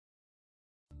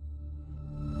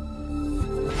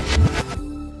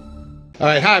All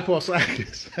right, hi, Paul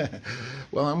Slackers.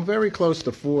 Well, I'm very close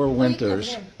to Four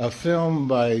Winters, a film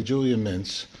by Julia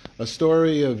Mintz, a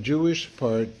story of Jewish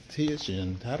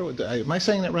partisan. Am I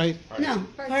saying that right? No,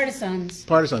 partisans.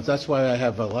 Partisans. That's why I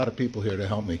have a lot of people here to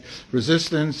help me.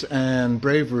 Resistance and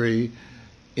bravery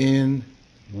in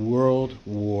World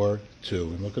War II.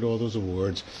 And look at all those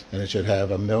awards, and it should have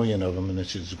 1 million of them, and it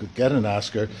should get an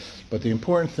Oscar. But the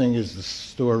important thing is the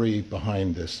story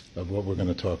behind this, of what we're going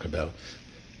to talk about.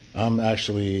 I'm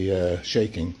actually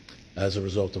shaking as a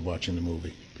result of watching the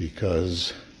movie,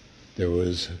 because there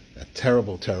was a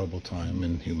terrible, terrible time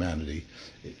in humanity,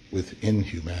 within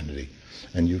humanity,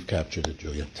 and you've captured it,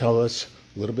 Julia. Tell us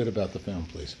a little bit about the film,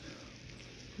 please.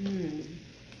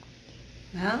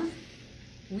 Well,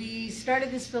 we started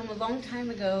this film a long time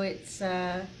ago. It's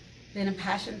been a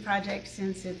passion project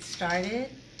since it started,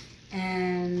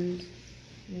 and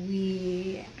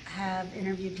we have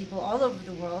interviewed people all over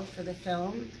the world for the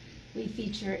film. We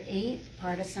feature 8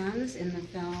 partisans in the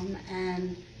film,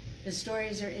 and the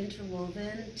stories are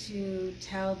interwoven to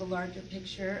tell the larger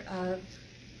picture of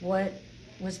what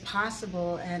was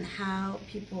possible and how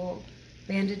people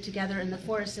banded together in the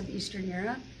forests of Eastern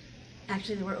Europe.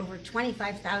 Actually, there were over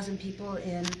 25,000 people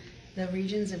in the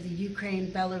regions of the Ukraine,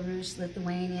 Belarus,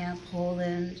 Lithuania,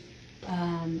 Poland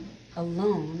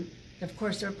alone. Of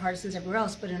course, there were partisans everywhere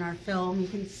else, but in our film, you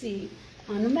can see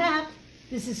on the map,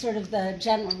 this is sort of the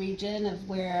general region of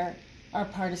where our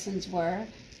partisans were.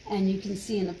 And you can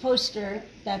see in the poster,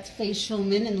 that's Faye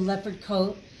Schulman in the leopard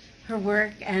coat. Her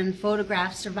work and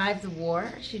photographs survived the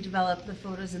war. She developed the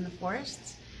photos in the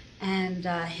forests and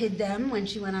hid them when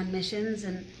she went on missions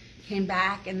and came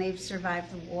back, and they've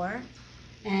survived the war.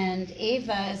 And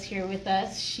Ava is here with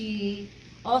us. She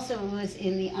also was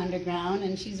in the underground,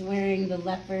 and she's wearing the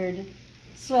leopard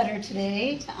sweater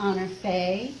today to honor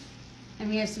Faye. And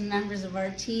we have some members of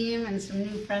our team and some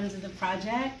new friends of the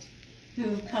project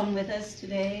who've come with us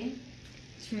today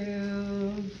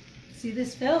to see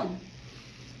this film.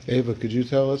 Ava, could you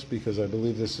tell us, because I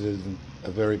believe this is a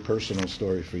very personal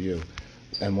story for you,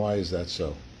 and why is that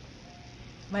so?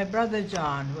 My brother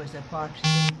John was a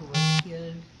partisan who was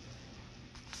killed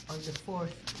on the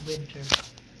 4th winter.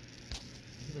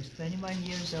 He was 21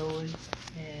 years old,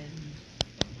 and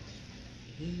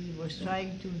he was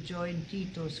trying to join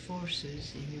Tito's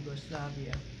forces in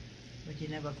Yugoslavia, but he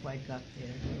never quite got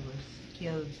there. He was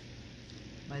killed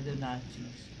by the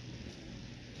Nazis.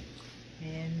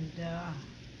 And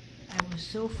I was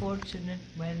so fortunate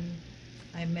when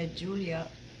I met Julia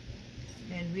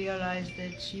and realized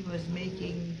that she was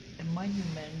making a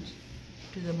monument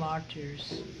to the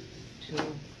martyrs, to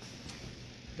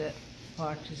the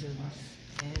partisans,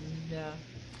 and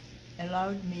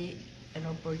allowed me an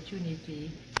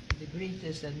opportunity, the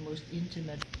greatest and most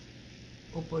intimate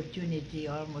opportunity,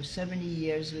 almost 70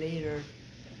 years later,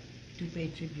 to pay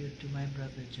tribute to my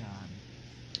brother John.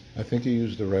 I think you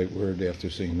used the right word after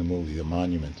seeing the movie, a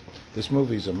monument. This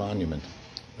movie's a monument.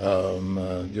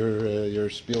 You're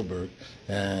Spielberg,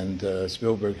 and has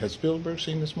Spielberg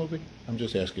seen this movie? I'm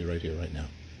just asking right here, right now.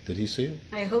 Did he see it?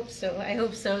 I hope so. I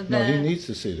hope so. No, he needs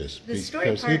to see this,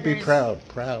 because he'd be proud,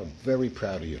 very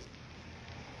proud of you.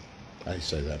 I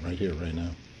say that right here, right now.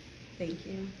 Thank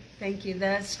you. Thank you.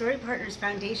 The Story Partners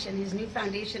Foundation, his new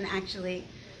foundation, actually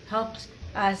helped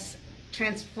us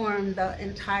transform the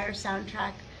entire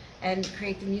soundtrack and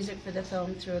create the music for the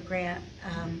film through a grant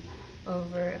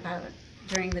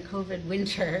during the COVID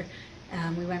winter.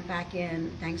 We went back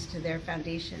in thanks to their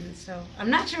foundation. So I'm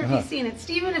not sure if you've seen it.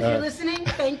 Stephen, if you're listening,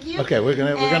 thank you. Okay, we're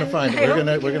gonna find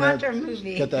it. We're gonna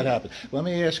movie. Get that happen. Let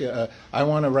me ask you. I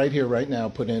want to right here, right now,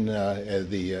 put in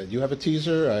the. You have a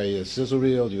teaser, a sizzle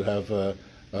reel. Do you have?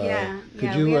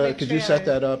 Could you set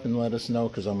that up and let us know?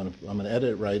 Because I'm gonna edit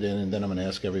it right in, and then I'm gonna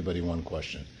ask everybody one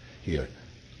question here.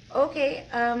 Okay,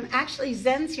 actually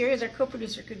Zen's here as our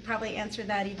co-producer, could probably answer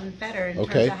that even better in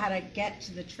terms of how to get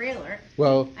to the trailer.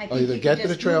 Well, either get to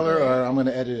the trailer or I'm going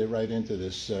to edit it right into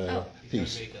this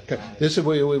piece. Okay. This is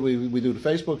we do the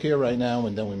Facebook here right now,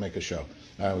 and then we make a show.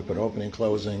 We put opening,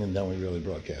 closing, and then we really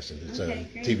broadcast it. It's a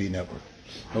TV network.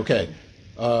 Okay.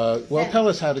 Well, tell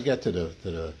us how to get to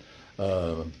the.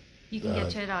 You can get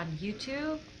to it on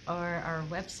YouTube or our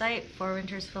website,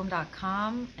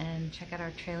 fourwintersfilm.com, and check out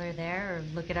our trailer there, or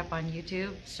look it up on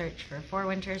YouTube, search for Four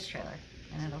Winters trailer,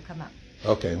 and it'll come up.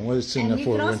 Okay, and what is in the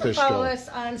Four Winters trailer? And you can also follow us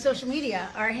on social media.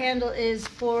 Our handle is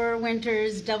Four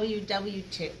Winters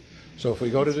WW2. So if we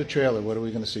go to the trailer, what are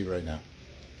we going to see right now?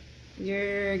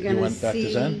 You're You gonna went back to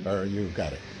see. Zen, or you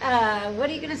got it? What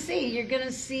are you gonna see? You're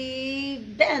gonna see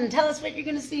Ben. Tell us what you're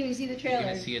gonna see when you see the You're trailer.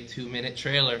 going to see a 2-minute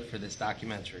trailer for this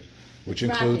documentary. Which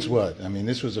includes Rocking. what? I mean,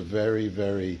 this was a very,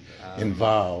 very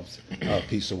involved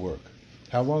piece of work.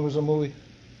 How long was the movie?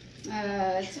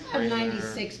 It's about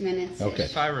 96 minutes. Okay.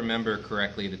 If I remember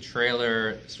correctly, the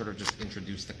trailer sort of just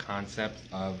introduced the concept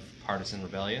of partisan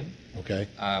rebellion Okay.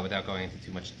 without going into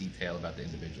too much detail about the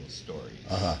individual stories.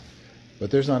 Uh-huh. But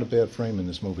there's not a bad frame in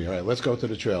this movie. All right, let's go to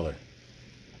the trailer.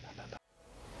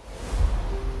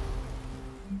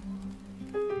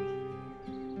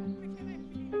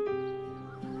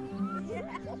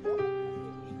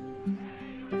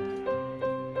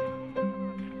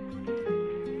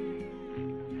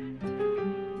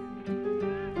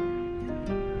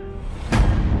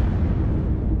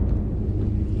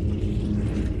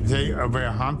 They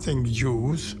were hunting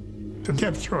Jews to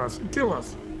capture us and kill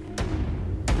us.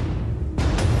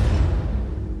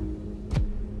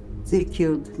 They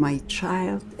killed my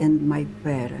child and my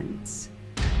parents.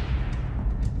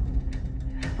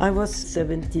 I was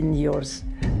 17 years.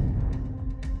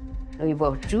 We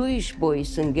were Jewish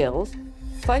boys and girls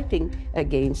fighting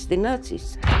against the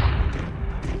Nazis.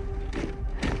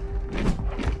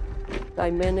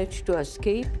 I managed to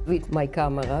escape with my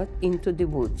comrade into the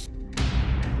woods.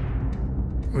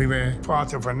 We were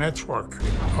part of a network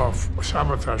of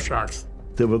sabotage acts.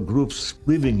 There were groups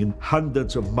living in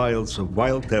hundreds of miles of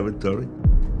wild territory.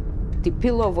 The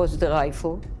pillar was the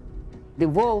rifle, the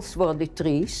walls were the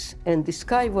trees, and the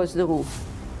sky was the roof.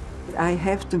 I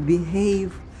have to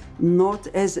behave not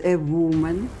as a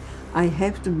woman, I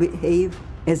have to behave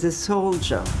as a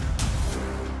soldier.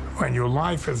 When your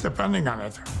life is depending on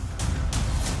it,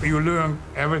 you learn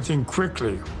everything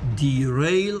quickly.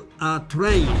 Derail a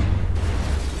train.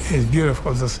 It's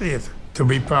beautiful to see it, to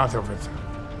be part of it.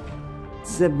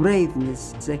 The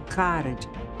braveness, the courage,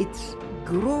 it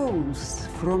grows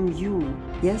from you,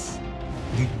 yes?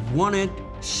 We wanted to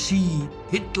see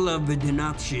Hitler with the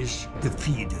Nazis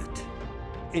defeated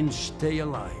and stay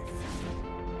alive.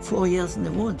 4 years in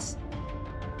the woods.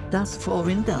 That's 4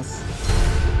 winters.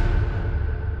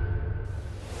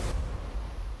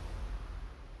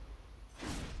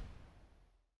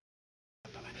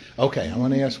 Okay, I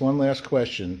want to ask one last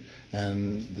question,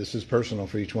 and this is personal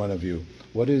for each one of you.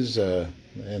 What is, and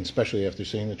especially after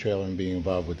seeing the trailer and being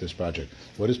involved with this project,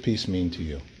 what does peace mean to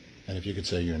you? And if you could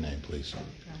say your name, please. Gosh,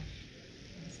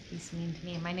 what does peace mean to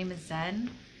me? My name is Zen.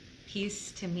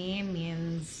 Peace to me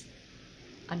means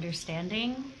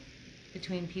understanding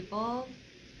between people.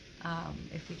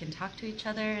 If we can talk to each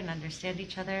other and understand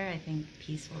each other, I think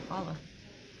peace will follow.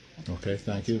 Okay,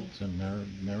 thank you. So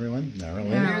Marilyn?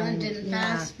 Marilyn didn't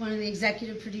fast, one of the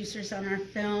executive producers on our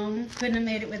film. Couldn't have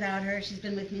made it without her. She's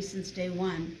been with me since day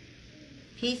one.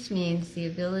 Peace means the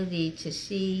ability to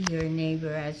see your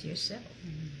neighbor as yourself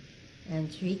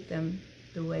and treat them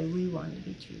the way we want to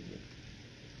be treated.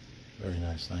 Very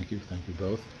nice, thank you. Thank you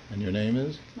both. And your name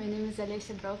is? My name is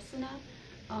Alexia Brovsina.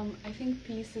 I think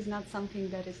peace is not something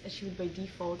that is achieved by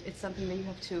default. It's something that you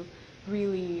have to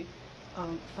really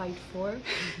fight for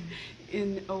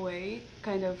in a way,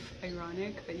 kind of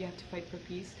ironic that you have to fight for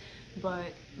peace.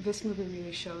 But this movie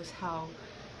really shows how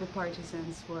the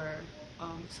partisans were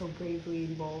so bravely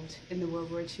involved in the World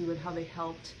War II and how they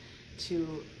helped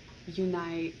to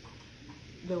unite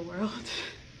the world.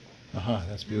 Aha,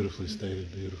 that's beautifully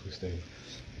stated, beautifully stated.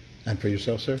 And for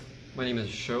yourself, sir? My name is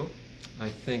Sho. I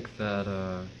think that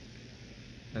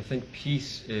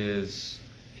peace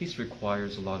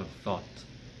requires a lot of thought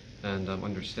and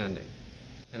understanding,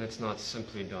 and it's not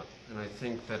simply done. And I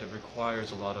think that it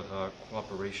requires a lot of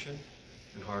cooperation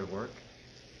and hard work,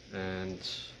 and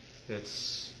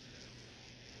it's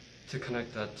to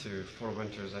connect that to Four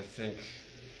Winters. I think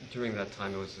during that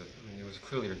time it was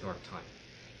clearly a dark time,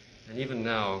 and even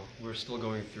now we're still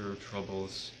going through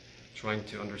troubles, trying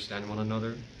to understand one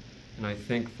another. And I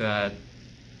think that,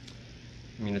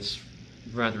 it's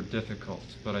rather difficult,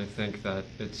 but I think that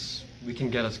we can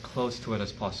get as close to it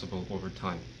as possible over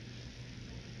time.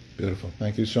 Beautiful.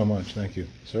 Thank you so much. Thank you.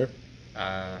 Sir?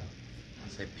 I'd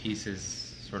say peace is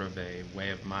sort of a way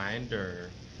of mind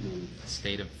or a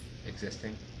state of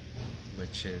existing,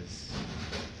 which is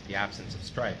the absence of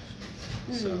strife.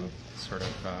 So sort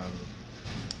of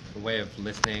a way of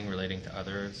listening, relating to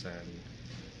others, and,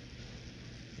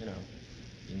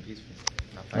 being peaceful,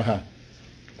 not fighting.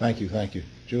 Thank you, thank you.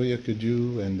 Julia, could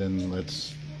you, and then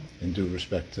let's, in due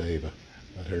respect to Ava,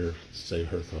 let her say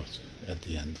her thoughts at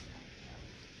the end.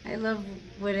 I love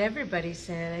what everybody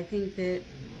said. I think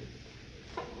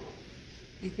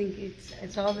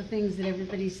it's all the things that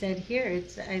everybody said here.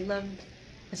 I loved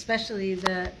especially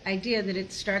the idea that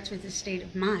it starts with a state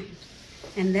of mind,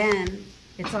 and then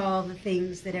it's all the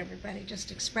things that everybody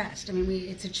just expressed. I mean,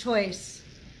 it's a choice.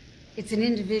 It's an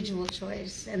individual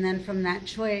choice, and then from that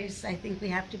choice, I think we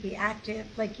have to be active,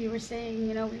 like you were saying.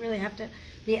 You know, we really have to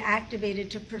be activated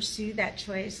to pursue that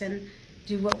choice and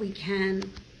do what we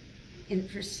can in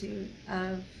pursuit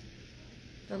of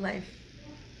the life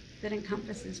that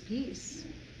encompasses peace.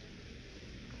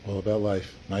 All about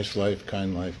life. Nice life,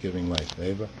 kind life, giving life.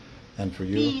 Eva? And for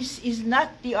you? Peace is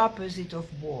not the opposite of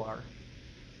war.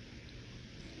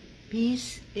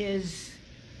 Peace is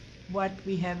what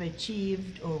we have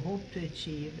achieved or hope to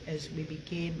achieve as we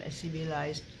became a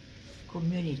civilized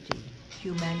community,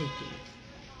 humanity.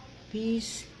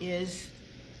 Peace is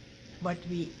what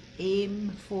we aim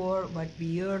for, what we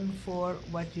yearn for,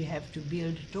 what we have to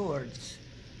build towards,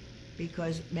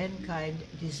 because mankind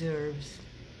deserves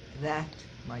that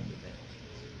monument.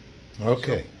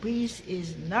 Okay. So peace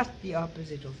is not the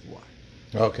opposite of war.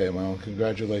 Okay, well,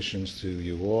 congratulations to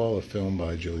you all. A film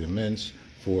by Julia Mintz,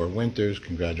 4 Winters.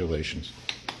 Congratulations.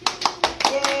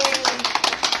 Yay!